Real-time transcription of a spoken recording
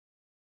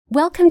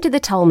Welcome to the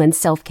Tolman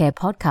Self-Care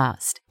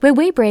Podcast, where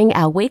we bring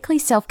our weekly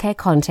self-care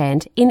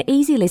content in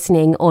easy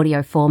listening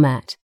audio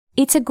format.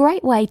 It's a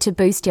great way to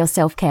boost your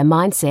self-care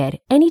mindset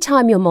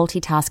anytime you're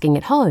multitasking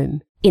at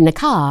home, in the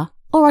car,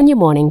 or on your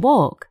morning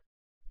walk.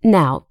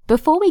 Now,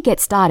 before we get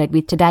started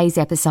with today's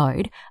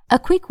episode, a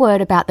quick word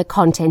about the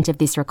content of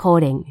this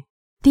recording.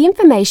 The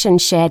information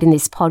shared in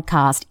this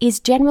podcast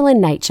is general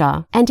in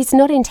nature and is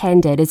not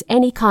intended as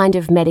any kind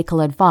of medical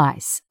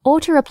advice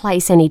or to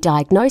replace any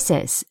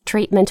diagnosis,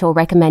 treatment or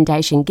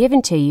recommendation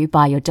given to you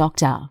by your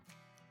doctor.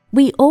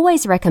 We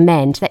always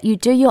recommend that you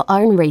do your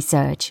own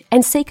research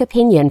and seek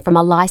opinion from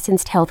a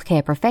licensed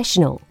healthcare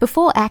professional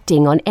before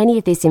acting on any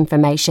of this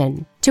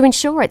information to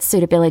ensure its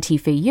suitability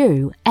for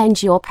you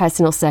and your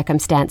personal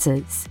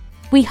circumstances.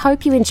 We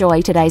hope you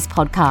enjoy today's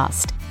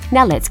podcast.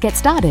 Now let's get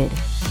started.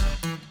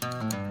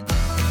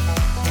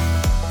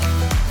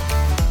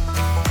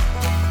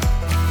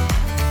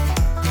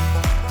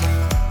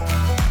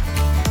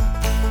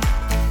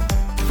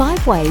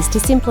 5 ways to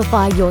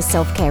simplify your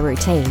self-care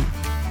routine.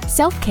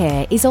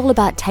 Self-care is all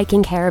about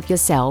taking care of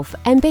yourself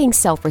and being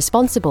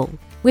self-responsible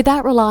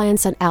without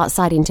reliance on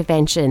outside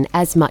intervention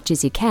as much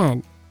as you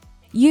can.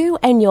 You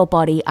and your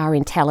body are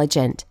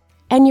intelligent,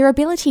 and your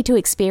ability to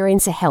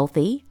experience a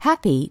healthy,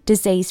 happy,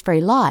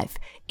 disease-free life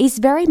is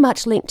very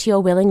much linked to your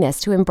willingness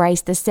to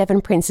embrace the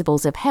 7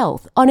 principles of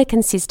health on a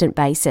consistent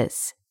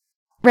basis.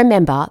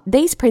 Remember,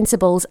 these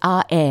principles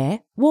are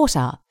air,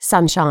 water,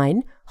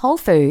 sunshine, whole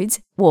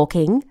foods,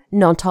 walking,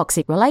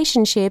 non-toxic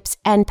relationships,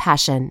 and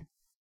passion.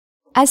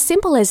 As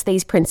simple as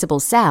these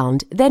principles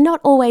sound, they're not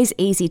always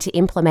easy to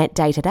implement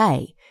day to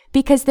day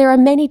because there are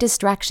many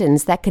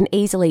distractions that can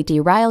easily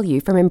derail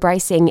you from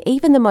embracing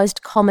even the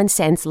most common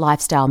sense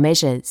lifestyle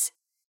measures.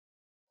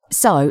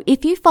 So,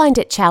 if you find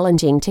it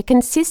challenging to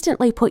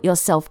consistently put your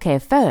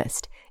self-care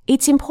first,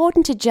 it's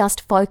important to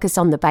just focus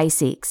on the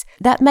basics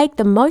that make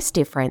the most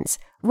difference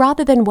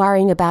rather than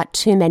worrying about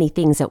too many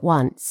things at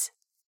once.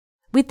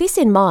 With this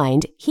in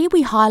mind, here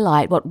we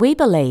highlight what we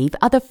believe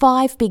are the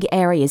 5 big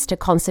areas to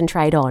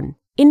concentrate on,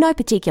 in no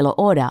particular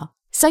order,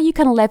 so you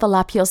can level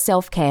up your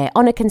self-care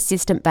on a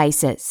consistent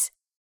basis.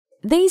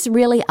 These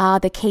really are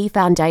the key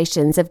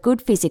foundations of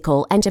good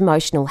physical and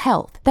emotional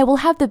health that will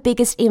have the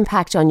biggest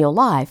impact on your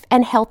life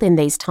and health in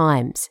these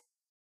times.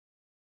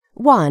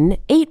 1.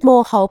 Eat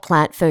more whole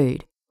plant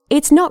food.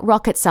 It's not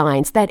rocket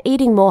science that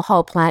eating more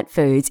whole plant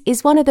foods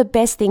is one of the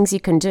best things you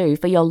can do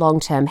for your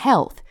long-term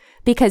health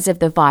because of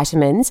the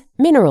vitamins,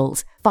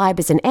 minerals,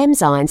 fibers and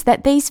enzymes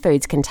that these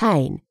foods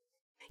contain.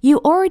 You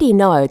already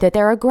know that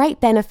there are great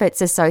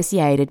benefits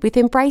associated with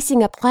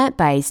embracing a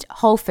plant-based,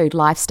 whole food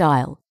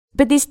lifestyle.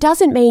 But this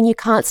doesn't mean you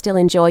can't still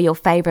enjoy your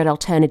favourite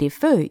alternative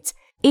foods.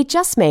 It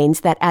just means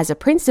that as a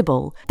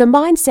principle, the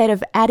mindset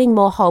of adding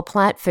more whole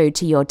plant food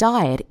to your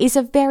diet is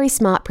a very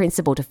smart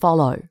principle to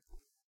follow.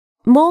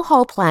 More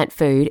whole plant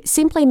food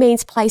simply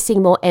means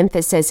placing more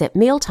emphasis at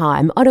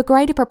mealtime on a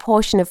greater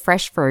proportion of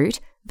fresh fruit,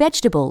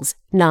 vegetables,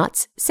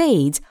 nuts,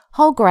 seeds,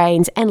 whole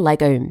grains and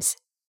legumes.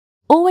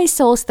 Always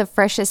source the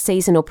freshest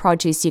seasonal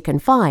produce you can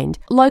find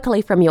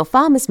locally from your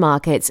farmers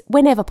markets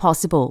whenever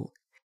possible.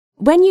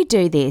 When you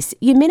do this,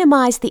 you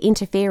minimise the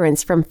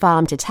interference from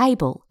farm to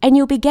table and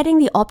you'll be getting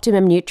the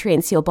optimum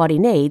nutrients your body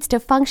needs to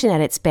function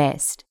at its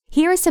best.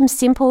 Here are some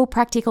simple,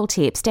 practical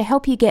tips to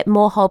help you get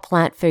more whole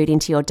plant food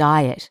into your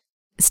diet.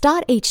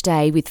 Start each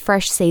day with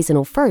fresh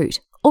seasonal fruit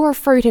or a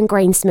fruit and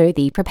green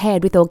smoothie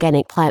prepared with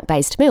organic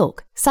plant-based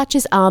milk, such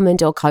as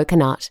almond or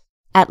coconut.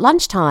 At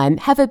lunchtime,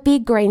 have a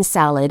big green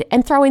salad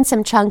and throw in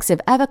some chunks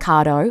of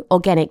avocado,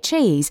 organic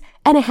cheese,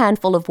 and a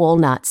handful of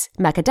walnuts,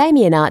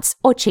 macadamia nuts,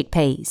 or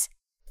chickpeas.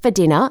 For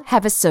dinner,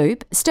 have a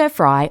soup,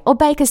 stir-fry, or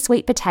bake a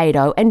sweet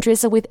potato and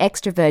drizzle with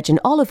extra virgin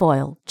olive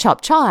oil,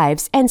 chopped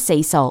chives, and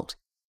sea salt.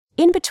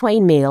 In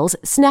between meals,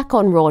 snack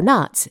on raw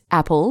nuts,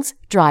 apples,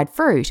 dried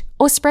fruit,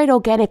 or spread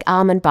organic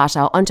almond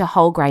butter onto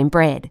whole grain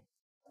bread.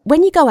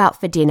 When you go out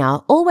for dinner,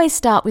 always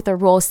start with a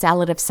raw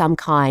salad of some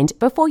kind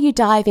before you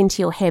dive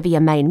into your heavier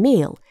main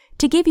meal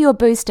to give you a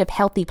boost of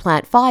healthy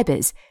plant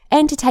fibres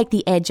and to take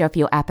the edge off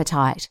your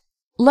appetite.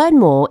 Learn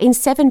more in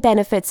 7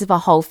 benefits of a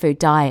whole food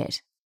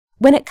diet.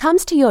 When it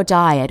comes to your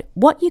diet,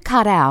 what you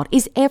cut out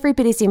is every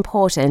bit as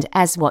important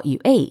as what you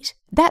eat.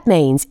 That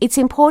means it's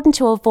important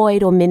to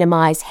avoid or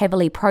minimise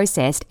heavily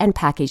processed and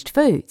packaged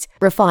foods,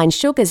 refined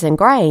sugars and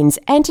grains,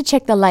 and to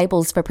check the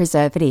labels for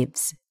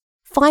preservatives.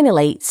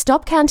 Finally,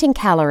 stop counting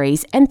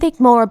calories and think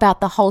more about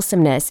the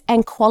wholesomeness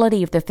and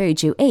quality of the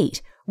food you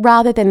eat,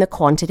 rather than the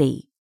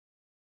quantity.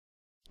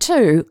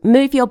 2.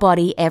 Move your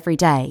body every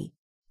day.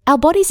 Our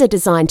bodies are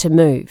designed to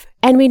move,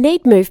 and we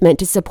need movement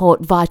to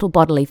support vital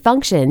bodily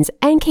functions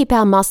and keep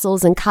our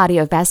muscles and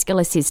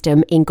cardiovascular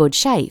system in good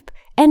shape,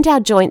 and our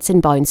joints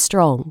and bones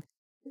strong.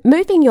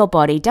 Moving your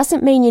body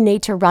doesn't mean you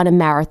need to run a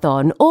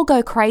marathon or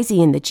go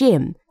crazy in the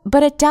gym,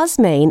 but it does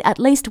mean at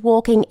least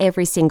walking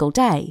every single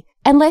day,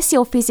 unless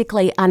you're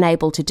physically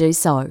unable to do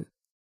so.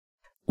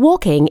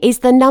 Walking is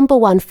the number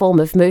 1 form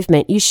of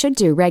movement you should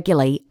do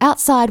regularly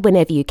outside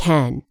whenever you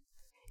can.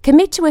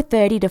 Commit to a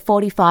 30 to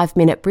 45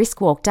 minute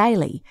brisk walk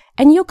daily,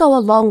 and you'll go a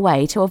long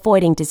way to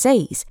avoiding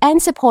disease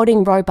and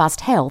supporting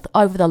robust health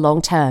over the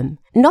long term,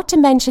 not to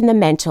mention the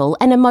mental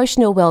and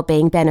emotional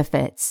well-being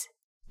benefits.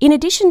 In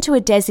addition to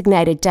a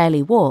designated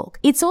daily walk,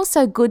 it's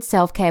also good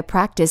self-care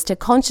practice to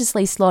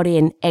consciously slot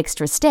in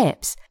extra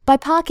steps by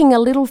parking a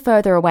little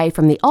further away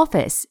from the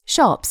office,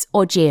 shops,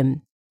 or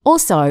gym.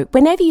 Also,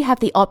 whenever you have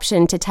the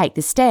option to take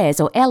the stairs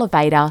or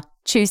elevator,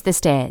 choose the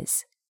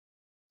stairs.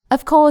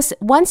 Of course,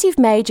 once you've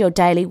made your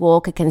daily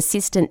walk a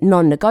consistent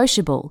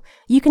non-negotiable,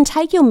 you can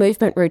take your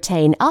movement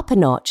routine up a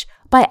notch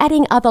by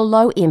adding other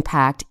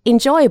low-impact,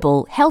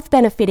 enjoyable,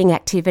 health-benefiting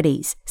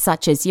activities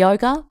such as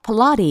yoga,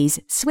 Pilates,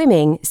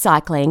 swimming,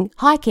 cycling,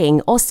 hiking,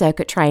 or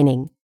circuit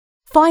training.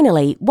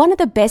 Finally, one of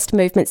the best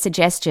movement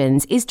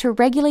suggestions is to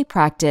regularly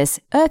practice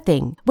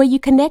earthing, where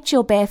you connect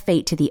your bare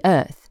feet to the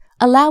earth,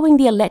 allowing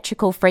the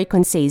electrical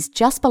frequencies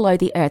just below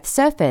the Earth's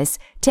surface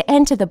to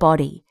enter the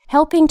body,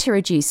 helping to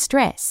reduce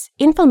stress,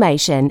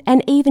 inflammation,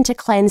 and even to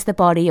cleanse the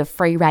body of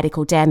free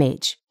radical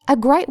damage. A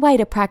great way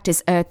to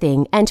practice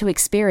earthing and to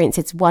experience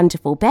its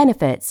wonderful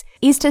benefits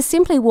is to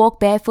simply walk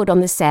barefoot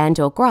on the sand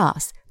or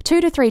grass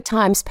 2 to 3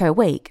 times per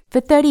week for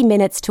 30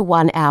 minutes to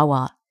 1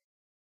 hour.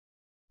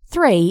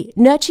 3.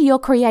 Nurture your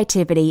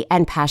creativity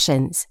and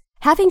passions.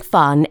 Having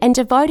fun and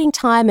devoting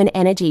time and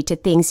energy to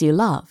things you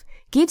love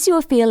gives you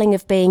a feeling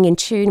of being in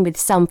tune with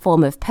some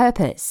form of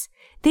purpose.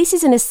 This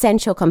is an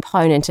essential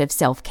component of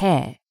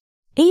self-care.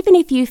 Even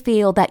if you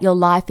feel that your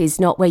life is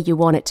not where you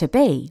want it to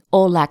be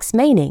or lacks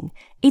meaning,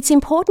 it's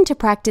important to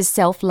practice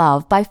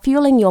self-love by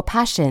fueling your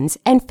passions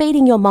and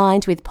feeding your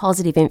mind with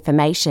positive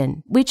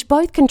information, which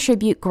both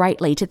contribute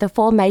greatly to the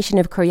formation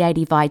of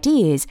creative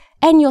ideas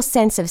and your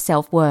sense of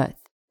self-worth.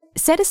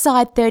 Set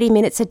aside 30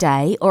 minutes a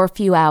day or a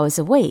few hours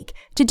a week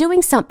to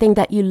doing something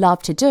that you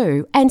love to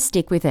do and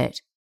stick with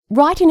it.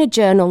 Write in a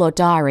journal or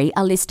diary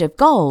a list of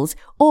goals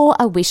or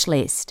a wish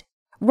list.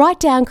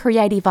 Write down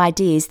creative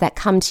ideas that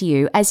come to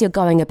you as you're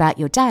going about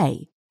your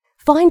day.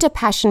 Find a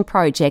passion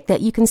project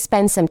that you can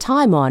spend some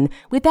time on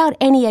without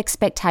any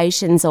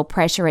expectations or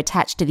pressure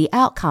attached to the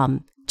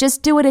outcome.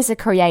 Just do it as a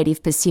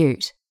creative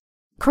pursuit.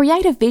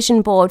 Create a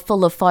vision board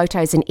full of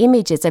photos and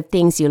images of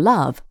things you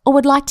love or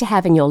would like to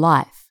have in your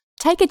life.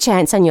 Take a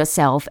chance on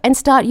yourself and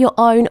start your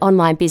own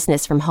online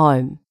business from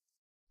home.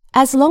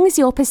 As long as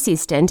you're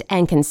persistent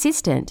and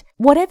consistent,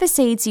 whatever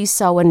seeds you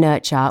sow and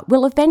nurture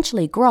will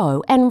eventually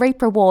grow and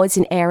reap rewards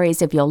in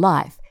areas of your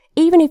life,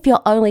 even if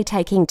you're only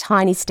taking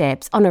tiny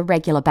steps on a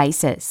regular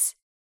basis.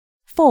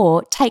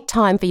 4. Take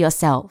time for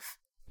yourself.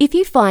 If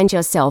you find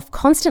yourself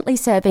constantly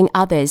serving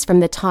others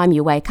from the time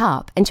you wake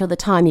up until the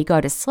time you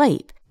go to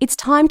sleep, it's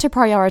time to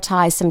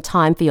prioritize some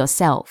time for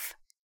yourself.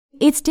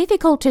 It's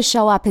difficult to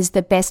show up as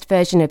the best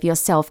version of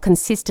yourself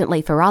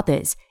consistently for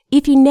others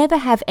if you never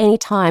have any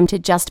time to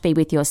just be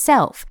with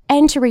yourself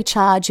and to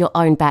recharge your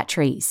own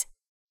batteries.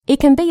 It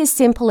can be as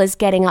simple as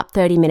getting up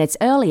 30 minutes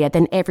earlier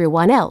than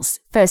everyone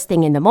else, first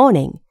thing in the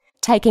morning,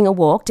 taking a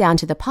walk down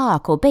to the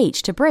park or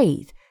beach to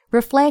breathe,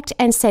 reflect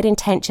and set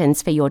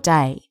intentions for your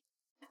day.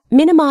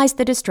 Minimize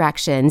the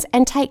distractions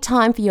and take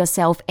time for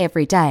yourself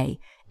every day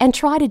and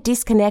try to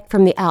disconnect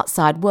from the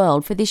outside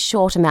world for this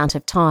short amount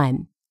of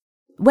time.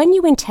 When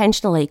you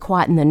intentionally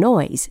quieten the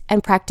noise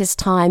and practice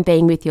time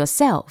being with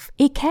yourself,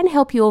 it can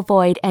help you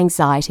avoid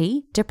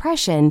anxiety,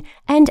 depression,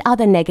 and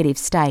other negative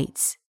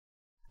states.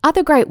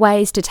 Other great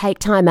ways to take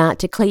time out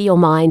to clear your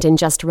mind and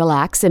just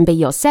relax and be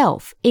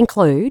yourself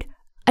include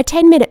a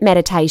 10-minute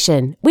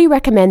meditation. We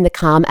recommend the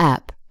Calm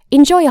app.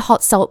 Enjoy a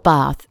hot salt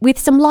bath with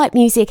some light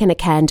music and a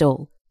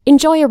candle.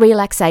 Enjoy a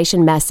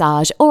relaxation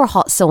massage or a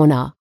hot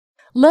sauna.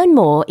 Learn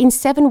more in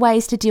 7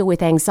 ways to deal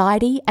with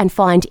anxiety and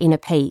find inner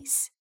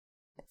peace.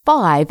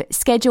 5.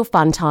 Schedule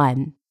fun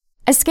time.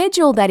 A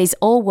schedule that is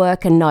all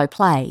work and no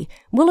play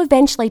will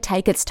eventually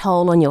take its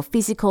toll on your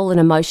physical and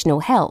emotional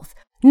health,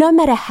 no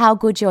matter how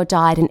good your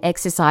diet and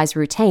exercise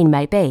routine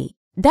may be.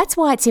 That's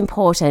why it's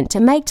important to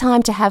make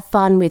time to have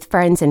fun with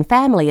friends and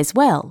family as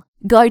well.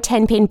 Go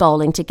 10-pin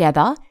bowling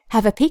together,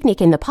 have a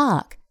picnic in the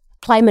park,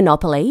 play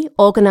Monopoly,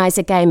 organise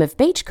a game of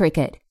beach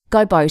cricket,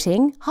 go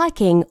boating,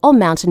 hiking or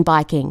mountain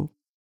biking.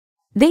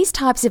 These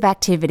types of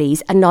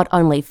activities are not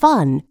only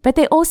fun, but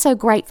they're also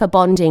great for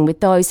bonding with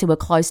those who are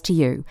close to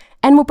you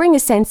and will bring a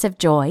sense of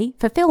joy,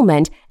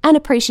 fulfillment, and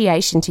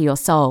appreciation to your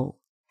soul.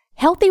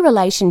 Healthy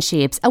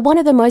relationships are one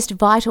of the most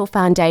vital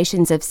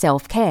foundations of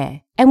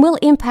self-care and will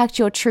impact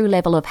your true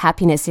level of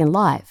happiness in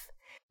life.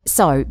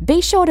 So,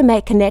 be sure to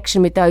make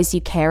connection with those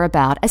you care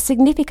about a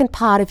significant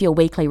part of your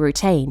weekly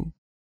routine.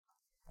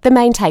 The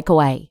main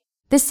takeaway.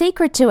 The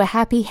secret to a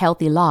happy,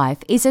 healthy life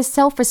is a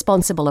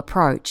self-responsible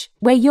approach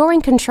where you're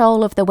in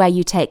control of the way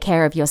you take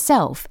care of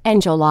yourself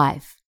and your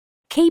life.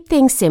 Keep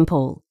things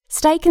simple.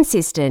 Stay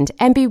consistent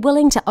and be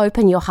willing to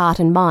open your heart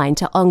and mind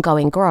to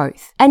ongoing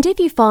growth. And if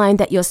you find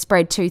that you're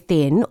spread too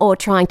thin or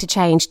trying to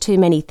change too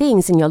many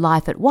things in your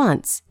life at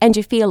once and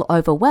you feel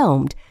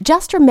overwhelmed,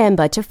 just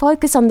remember to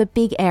focus on the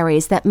big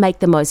areas that make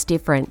the most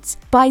difference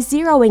by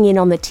zeroing in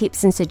on the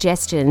tips and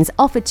suggestions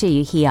offered to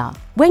you here.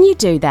 When you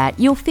do that,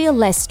 you'll feel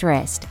less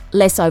stressed,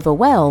 less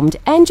overwhelmed,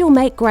 and you'll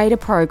make greater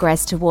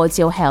progress towards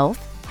your health,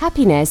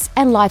 happiness,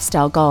 and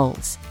lifestyle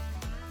goals.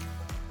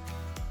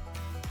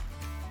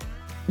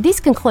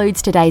 This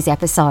concludes today's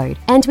episode,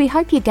 and we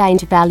hope you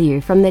gained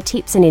value from the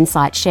tips and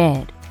insights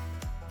shared.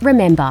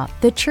 Remember,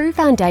 the true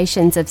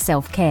foundations of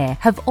self-care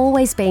have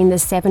always been the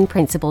 7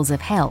 principles of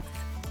health: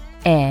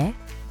 air,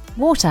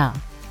 water,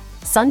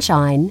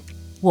 sunshine,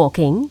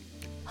 walking,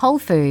 whole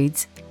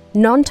foods,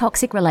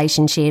 non-toxic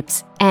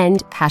relationships,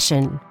 and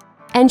passion.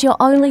 And your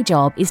only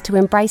job is to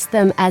embrace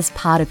them as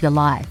part of your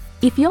life.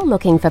 If you're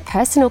looking for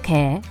personal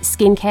care,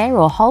 skincare,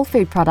 or whole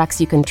food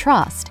products you can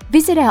trust,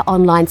 visit our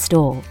online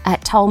store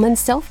at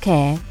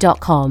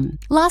tolmanselfcare.com.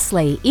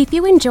 Lastly, if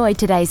you enjoyed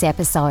today's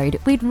episode,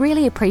 we'd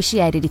really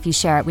appreciate it if you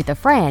share it with a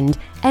friend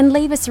and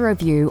leave us a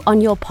review on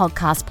your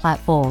podcast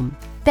platform.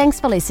 Thanks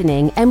for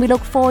listening, and we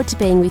look forward to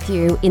being with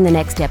you in the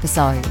next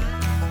episode.